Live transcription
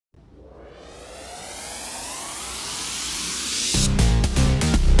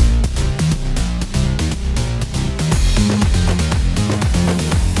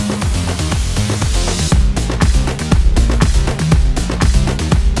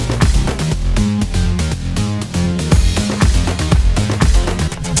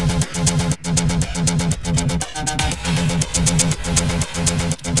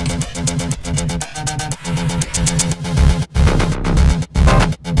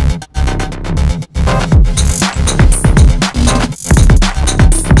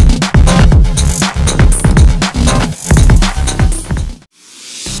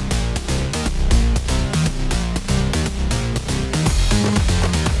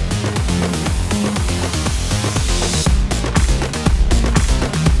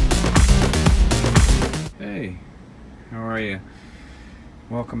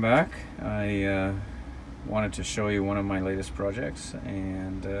Welcome back. I wanted to show you one of my latest projects,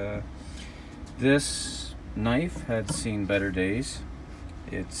 and this knife had seen better days.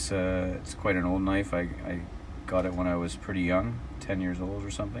 It's quite an old knife. I got it when I was pretty young, 10 years old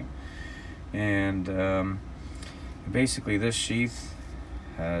or something, and basically this sheath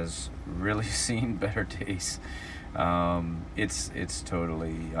has really seen better days. It's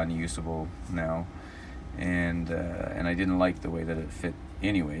totally unusable now, and I didn't like the way that it fit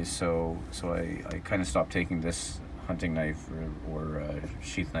anyways, so I kind of stopped taking this hunting knife or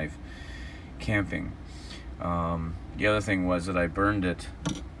sheath knife camping. The other thing was that I burned it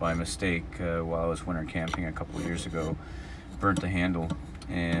by mistake while I was winter camping a couple of years ago. Burnt the handle,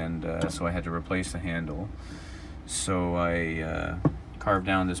 and so I had to replace the handle. So I carved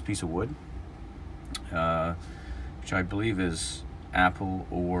down this piece of wood, which I believe is apple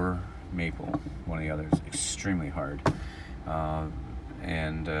or maple, one or the other. It's extremely hard,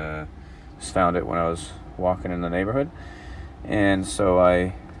 and just found it when I was walking in the neighborhood, and so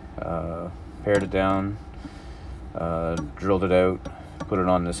I pared it down, drilled it out, put it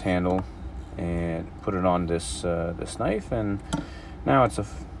on this handle, and put it on this this knife, and now it's a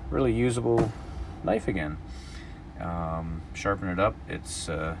really usable knife again. Sharpen it up. It's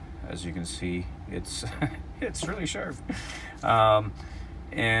as you can see, it's it's really sharp.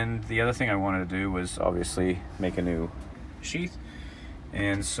 And the other thing I wanted to do was obviously make a new sheath,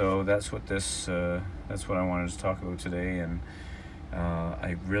 and so that's what I wanted to talk about today. And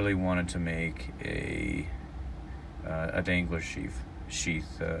I really wanted to make a dangler sheath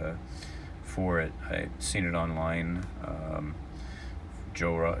for it. I'd seen it online.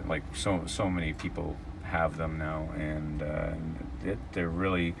 Like so many people have them now, and they're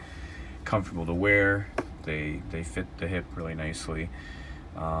really comfortable to wear. They fit the hip really nicely,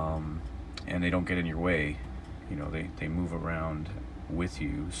 and they don't get in your way. You know, they move around with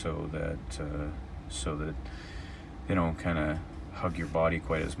you so that they don't kind of hug your body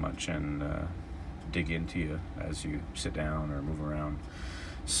quite as much and dig into you as you sit down or move around.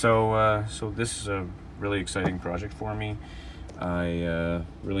 So this is a really exciting project for me. I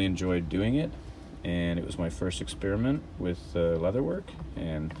really enjoyed doing it, and it was my first experiment with leather work,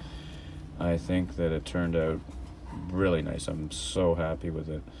 and I think that it turned out really nice. I'm so happy with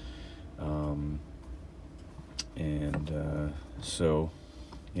it, so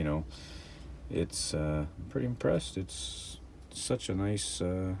you know, it's pretty impressed. It's such a nice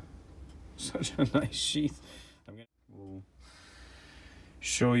sheath. We'll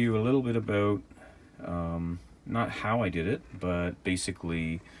show you a little bit about not how I did it, but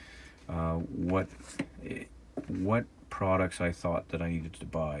basically what products I thought that I needed to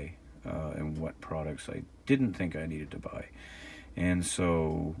buy, and what products I didn't think I needed to buy. And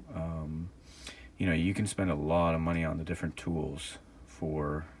so you know, you can spend a lot of money on the different tools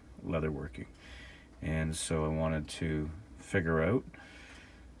for leatherworking, and so I wanted to figure out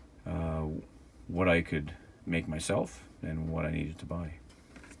what I could make myself and what I needed to buy.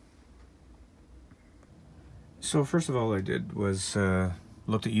 So first of all I did was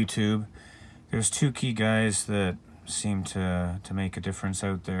looked at YouTube. There's two key guys that seem to make a difference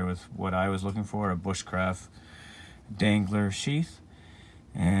out there with what I was looking for: a Bushcraft dangler sheath,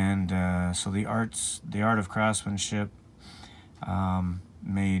 and so the art of craftsmanship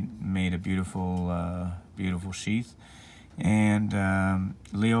made a beautiful sheath, and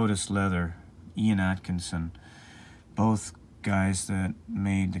Leotis Leather, Ian Atkinson, both guys that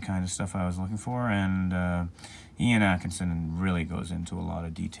made the kind of stuff I was looking for. And Ian Atkinson really goes into a lot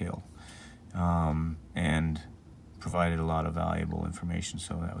of detail, and provided a lot of valuable information,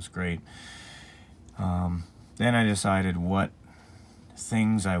 so that was great. Then I decided what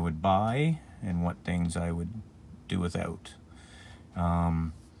things I would buy and what things I would do without,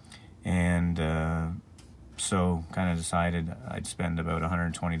 so kind of decided I'd spend about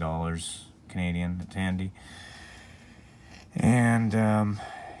 $120 Canadian at Tandy, and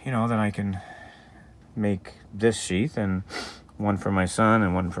you know, then I can make this sheath, and one for my son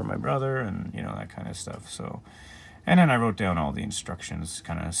and one for my brother, and you know, that kind of stuff. So, and then I wrote down all the instructions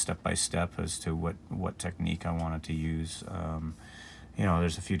kind of step by step as to what technique I wanted to use. You know,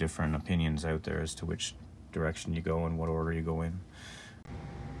 there's a few different opinions out there as to which direction you go and what order you go in.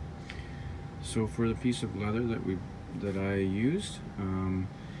 So for the piece of leather that I used,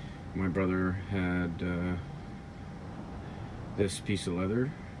 my brother had this piece of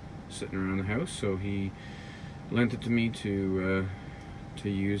leather sitting around the house, so he lent it to me to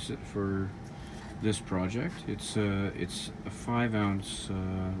use it for this project. It's a 5-ounce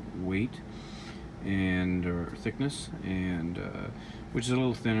weight or thickness, and which is a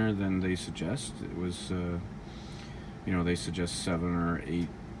little thinner than they suggest. It was you know, they suggest 7 or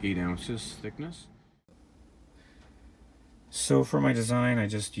 8 ounces thickness. So for my design, I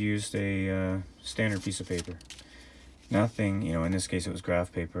just used a standard piece of paper. Nothing, you know, in this case it was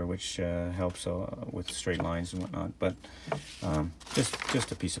graph paper, which helps with straight lines and whatnot, but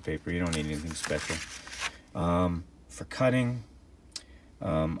just a piece of paper. You don't need anything special. For cutting,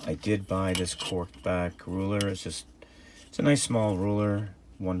 I did buy this corked back ruler. It's a nice small ruler,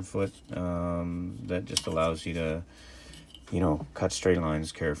 1 foot, that just allows you to, you know, cut straight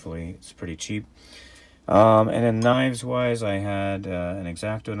lines carefully. It's pretty cheap. And then knives wise, I had an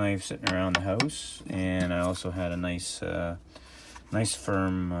X-Acto knife sitting around the house, and I also had a nice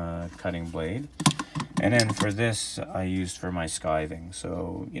firm cutting blade. And then for this, I used for my scything.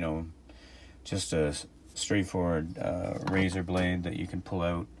 So, you know, just a straightforward razor blade that you can pull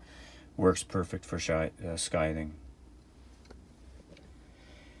out. Works perfect for scything.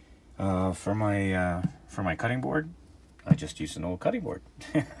 For my cutting board, I just used an old cutting board.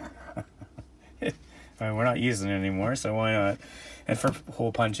 We're not using it anymore, so why not? And for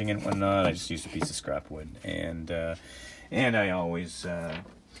hole punching and whatnot, I just used a piece of scrap wood. And I always, I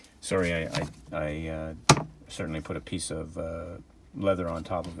certainly put a piece of leather on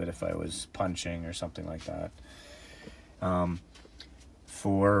top of it if I was punching or something like that.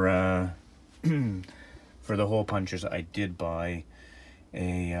 For the hole punchers, I did buy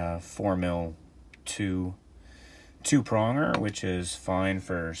a 4mm two pronger, which is fine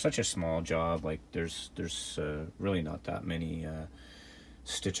for such a small job. Like there's really not that many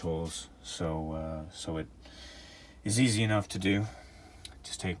stitch holes, so it is easy enough to do. It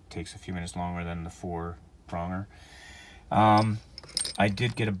just takes a few minutes longer than the 4 pronger. I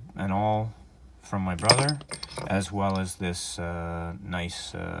did get an awl from my brother, as well as this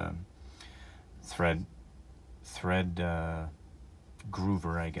nice thread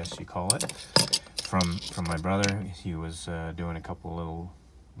groover, I guess you call it, from my brother. He was doing a couple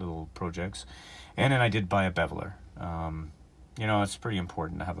little projects. And then I did buy a beveler. You know, it's pretty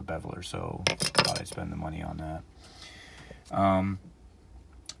important to have a beveler, so I thought I'd spend the money on that.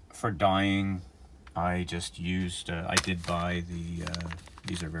 For dyeing, I just used, I did buy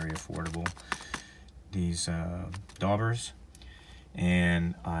these are very affordable, these daubers,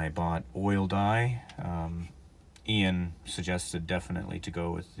 and I bought oil dye. Ian suggested definitely to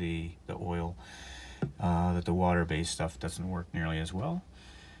go with the oil, that the water-based stuff doesn't work nearly as well.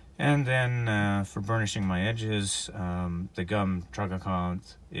 And then for burnishing my edges, the gum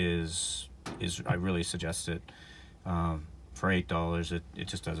Tragacant is I really suggest it. For $8, it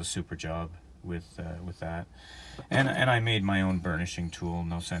just does a super job with that. And I made my own burnishing tool.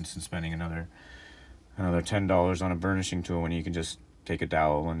 No sense in spending another $10 on a burnishing tool when you can just take a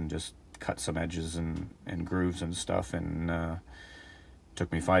dowel and just cut some edges and grooves and stuff, and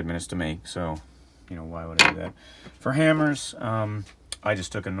took me 5 minutes to make, so you know, why would I do that? For hammers, I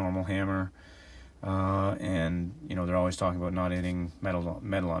just took a normal hammer, and you know, they're always talking about not hitting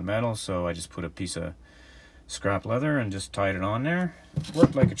metal on metal, so I just put a piece of scrap leather and just tied it on there.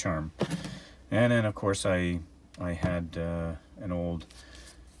 Worked like a charm. And then of course I had an old,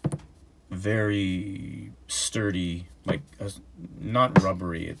 very sturdy, like not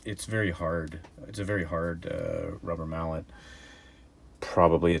rubbery, it's very hard, it's a very hard rubber mallet.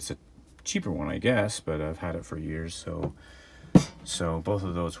 Probably it's a cheaper one, I guess, but I've had it for years, so both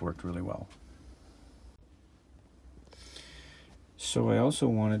of those worked really well. So I also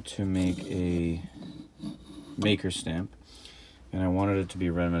wanted to make a maker stamp, and I wanted it to be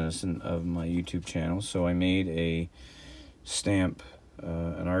reminiscent of my YouTube channel, so I made a stamp,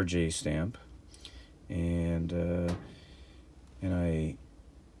 an RJ stamp, and I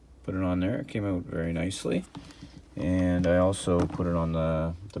put it on there. It came out very nicely, and I also put it on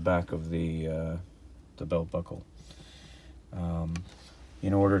the back of the belt buckle.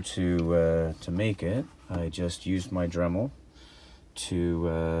 In order to make it, I just used my Dremel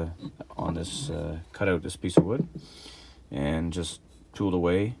to on this cut out this piece of wood and just tooled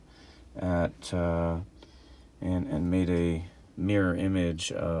away at and made a mirror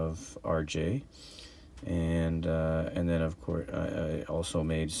image of RJ, and then of course I also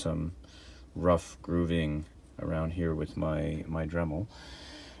made some rough grooving around here with my Dremel,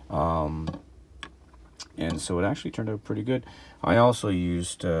 and so it actually turned out pretty good. I also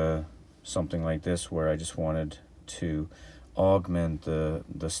used something like this where I just wanted to augment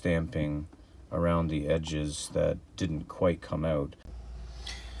the stamping around the edges that didn't quite come out.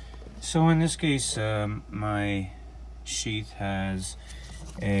 So in this case, my sheath has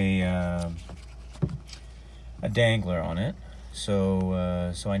a dangler on it,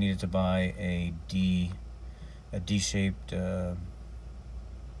 so I needed to buy a D-shaped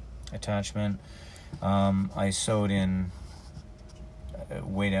attachment. I sewed in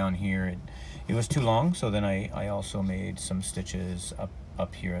way down here, it was too long, so then I also made some stitches up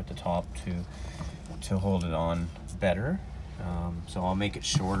here at the top to hold it on better. So I'll make it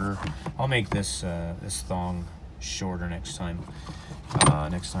shorter. I'll make this this thong shorter next time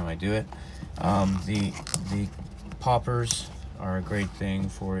I do it. The poppers are a great thing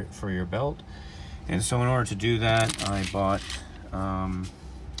for your belt, and so in order to do that, I bought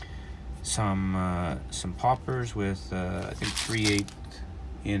some poppers with I think 3/8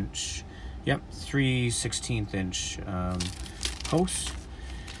 inch, yep, 3/16 inch posts.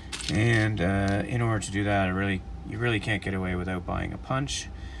 And in order to do that, you really can't get away without buying a punch.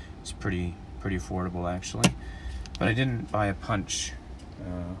 It's pretty affordable actually, but I didn't buy a punch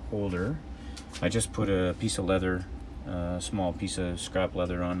holder. I just put a piece of leather, small piece of scrap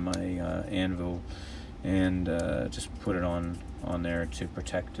leather on my anvil, and just put it on there to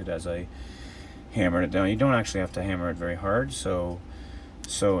protect it as I hammered it down. You don't actually have to hammer it very hard, so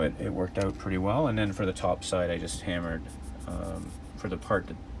it worked out pretty well. And then for the top side, I just hammered for the part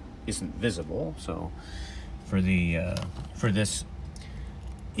that isn't visible. So for this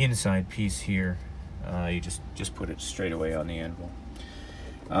inside piece here, you just put it straight away on the anvil.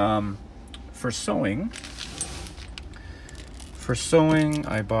 For sewing,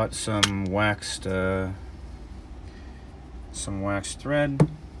 I bought some waxed thread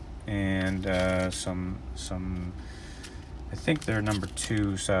and some I think they're number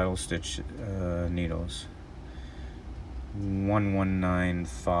 2 saddle stitch needles,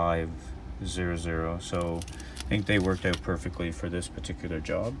 119500. So I think they worked out perfectly for this particular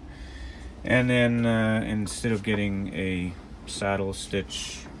job. And then instead of getting a saddle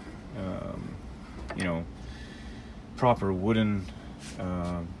stitch, you know, proper wooden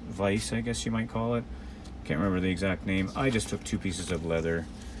vise, I guess you might call it, can't remember the exact name, I just took 2 pieces of leather,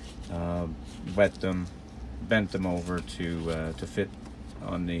 wet them, bent them over to fit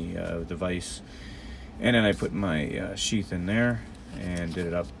on the vise, and then I put my sheath in there and did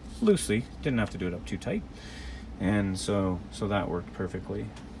it up loosely. Didn't have to do it up too tight, and so that worked perfectly.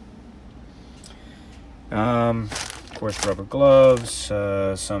 Of course, rubber gloves.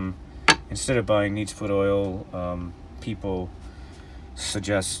 Instead of buying neat's foot oil, people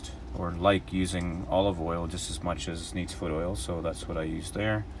suggest or like using olive oil just as much as neat's foot oil, so that's what I used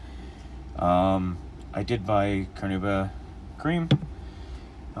there. I did buy carnauba cream.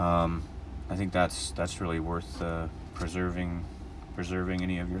 I think that's really worth preserving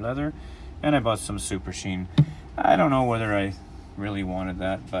any of your leather. And I bought some super sheen. I don't know whether I really wanted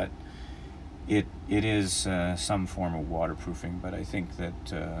that, but it is some form of waterproofing. But I think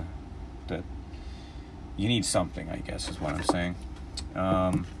that that you need something, I guess, is what I'm saying.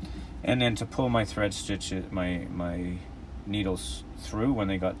 And then to pull my thread stitch, my needles through when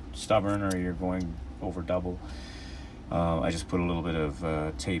they got stubborn or you're going over double, I just put a little bit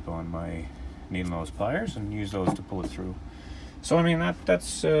of tape on my needle nose pliers and use those to pull it through. So I mean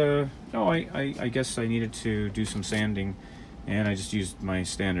that's no, I guess I needed to do some sanding, and I just used my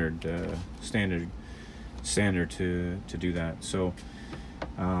standard sander to do that. So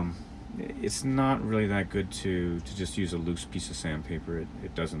it's not really that good to just use a loose piece of sandpaper.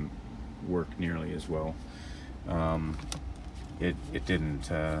 It doesn't work nearly as well. It didn't.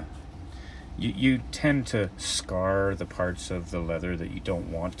 You tend to scar the parts of the leather that you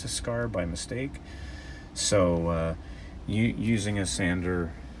don't want to scar by mistake. So using a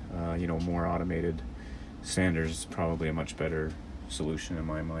sander, you know, more automated sander is probably a much better solution in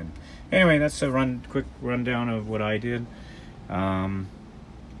my mind. Anyway, that's a quick rundown of what I did. And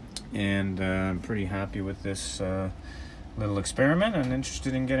I'm pretty happy with this little experiment, and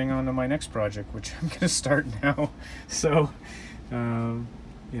interested in getting on to my next project, which I'm going to start now. So,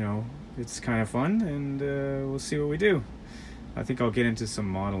 you know, it's kind of fun, and we'll see what we do. I think I'll get into some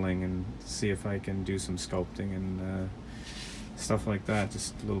modeling and see if I can do some sculpting and stuff like that,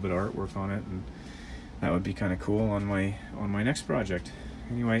 just a little bit of artwork on it, and that would be kind of cool on my next project.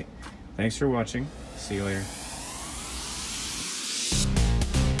 Anyway, thanks for watching. See you later.